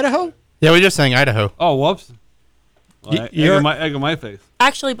 Wasn't that Idaho? Yeah, we just sang Idaho. Oh, whoops. Well, egg on my face.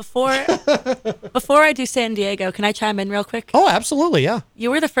 Actually, before I do San Diego, can I chime in real quick? Oh, absolutely, yeah.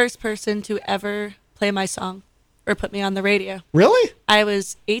 You were the first person to ever play my song or put me on the radio. Really? I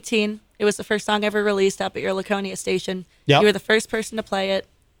was 18. It was the first song ever released up at your Laconia station. Yep. You were the first person to play it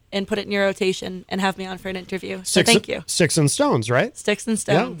and put it in your rotation and have me on for an interview. So thank you. Sticks and Stones, right? Sticks and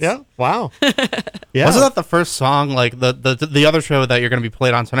Stones. Yeah. Wow. Yeah. Wasn't that the first song, like the other show that you're going to be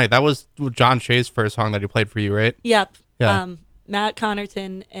played on tonight? That was John Shea's first song that he played for you, right? Yep. Yeah. Matt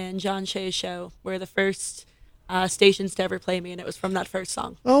Connarton and John Shea's show were the first stations to ever play me, and it was from that first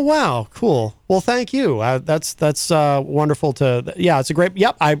song. Oh wow, cool. Well, thank you. That's wonderful to. Yeah, it's a great.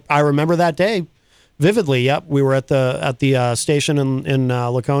 Yep, I remember that day vividly. Yep, we were at the station in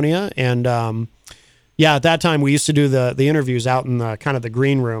Laconia, and at that time we used to do the interviews out in the kind of the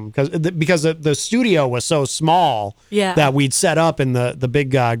green room because the studio was so small. Yeah. That we'd set up in the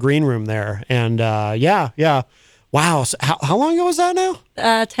big green room there, and yeah. Wow. So how long ago was that now?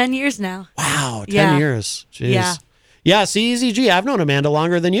 10 years now. Wow. 10 years. Jeez. Yeah. Yeah. CEZG. I've known Amanda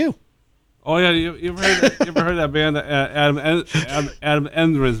longer than you. Oh yeah. You ever heard that band? Adam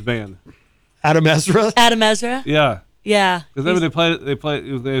Ezra's band. Adam Ezra. Adam Ezra. Yeah. Yeah. Because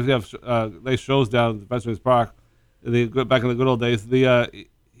they have nice shows down at Veterans Park. Back in the good old days.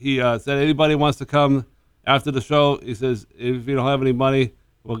 He said anybody wants to come after the show. He says if you don't have any money,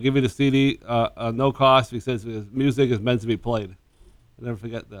 we'll give you the CD, no cost. He says music is meant to be played. I'll never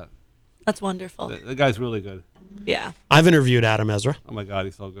forget that. That's wonderful. The guy's really good. Yeah. I've interviewed Adam Ezra. Oh my God,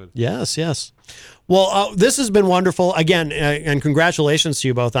 he's so good. Yes. Well, this has been wonderful again, and congratulations to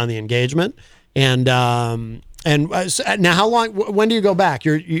you both on the engagement. And now, how long? When do you go back?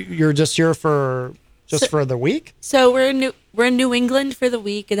 You're just here for the week? So we're in New England for the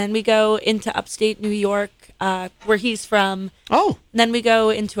week, and then we go into upstate New York, where he's from. Oh. And then we go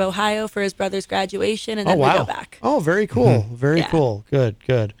into Ohio for his brother's graduation, and then we go back. Oh, very cool. Very cool.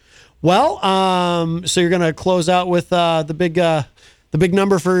 Good. Well, so you're gonna close out with the big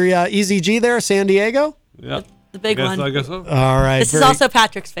number for EZG there, San Diego. Yeah. The big one. I guess so. All right. This is also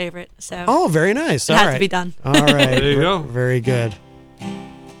Patrick's favorite. So. Oh, very nice. It had to be done. All right. There you go. Very good.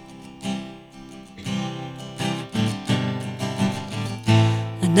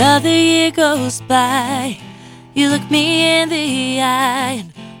 Another year goes by. You look me in the eye,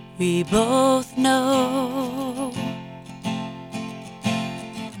 and we both know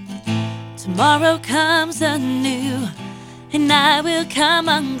tomorrow comes anew, and I will come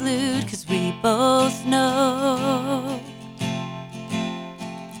unglued, 'cause we both know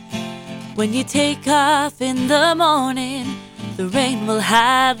when you take off in the morning, the rain will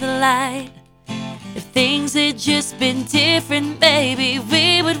hide the light. If things had just been different, maybe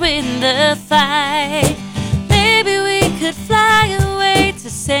we would win the fight. Maybe we could fly away to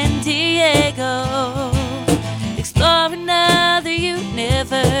San Diego, explore another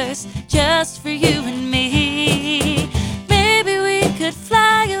universe just for you and me. Maybe we could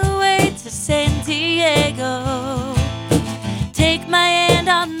fly away to San Diego, take my hand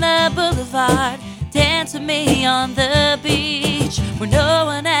on the boulevard, dance with me on the beach, where no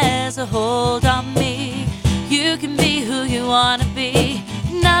one has a hold on me. You can be who you wanna be,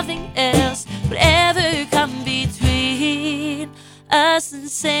 nothing else would ever come between us and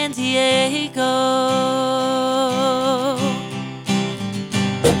San Diego.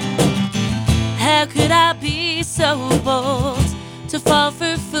 How so bold to fall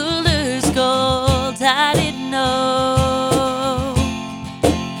for fool's gold. I didn't know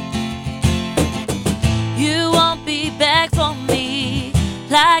you won't be back for me,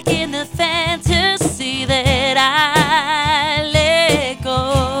 like in the fantasy that I let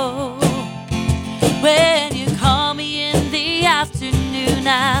go. When you call me in the afternoon,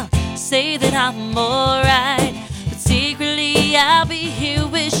 I'll say that I'm alright, but secretly I'll be here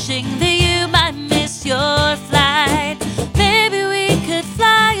wishing that you might miss your flight. Maybe we could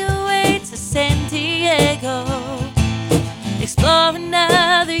fly away to San Diego, explore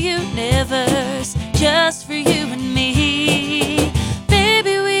another universe just for you and me.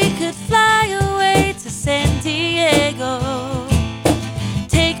 Maybe we could fly away to San Diego.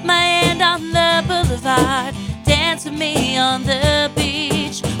 Take my hand on the boulevard, dance with me on the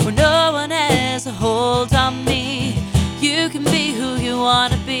beach, where no one has a hold on me. You can be who you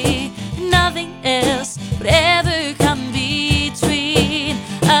wanna be, nothing else would ever come between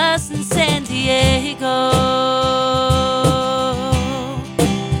us and San Diego.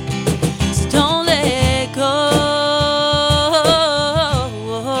 So don't let go.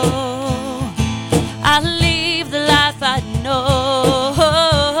 I'll leave the life I know.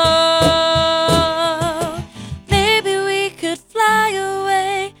 Maybe we could fly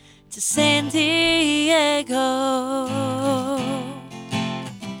away to San Diego.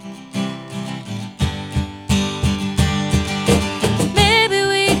 Maybe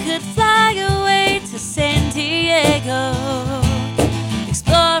we could fly away to San Diego,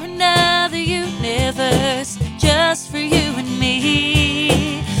 explore another universe just for you and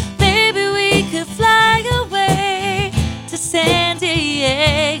me. Maybe we could fly away to San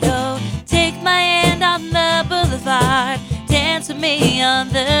Diego. Take my hand on the boulevard, dance with me on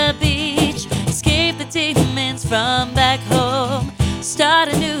the beach, escape the demons from back home, start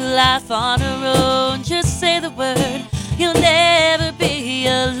a new life on our own. Just say the word, you'll never be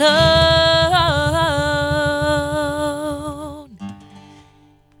alone.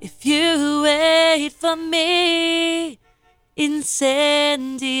 If you wait for me in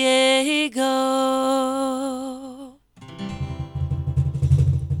San Diego.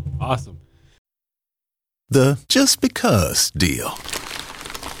 Awesome. The just because deal.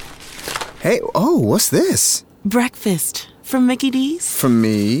 Hey, oh, what's this? Breakfast from Mickey D's. From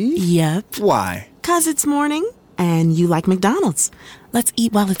me? Yep. Why? 'Cause it's morning and you like McDonald's. Let's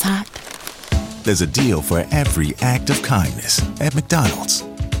eat while it's hot. There's a deal for every act of kindness at McDonald's.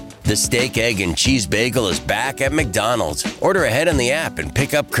 The steak, egg, and cheese bagel is back at McDonald's. Order ahead on the app and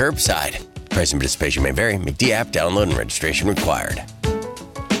pick up curbside. Price and participation may vary. McD app download and registration required.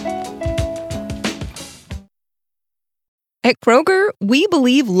 At Kroger, we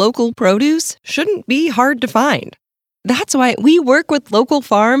believe local produce shouldn't be hard to find. That's why we work with local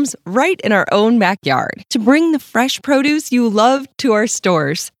farms right in our own backyard to bring the fresh produce you love to our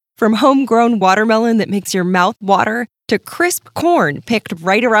stores. From homegrown watermelon that makes your mouth water to crisp corn picked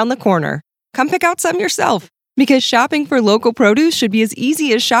right around the corner. Come pick out some yourself, because shopping for local produce should be as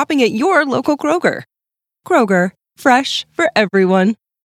easy as shopping at your local Kroger. Kroger, fresh for everyone.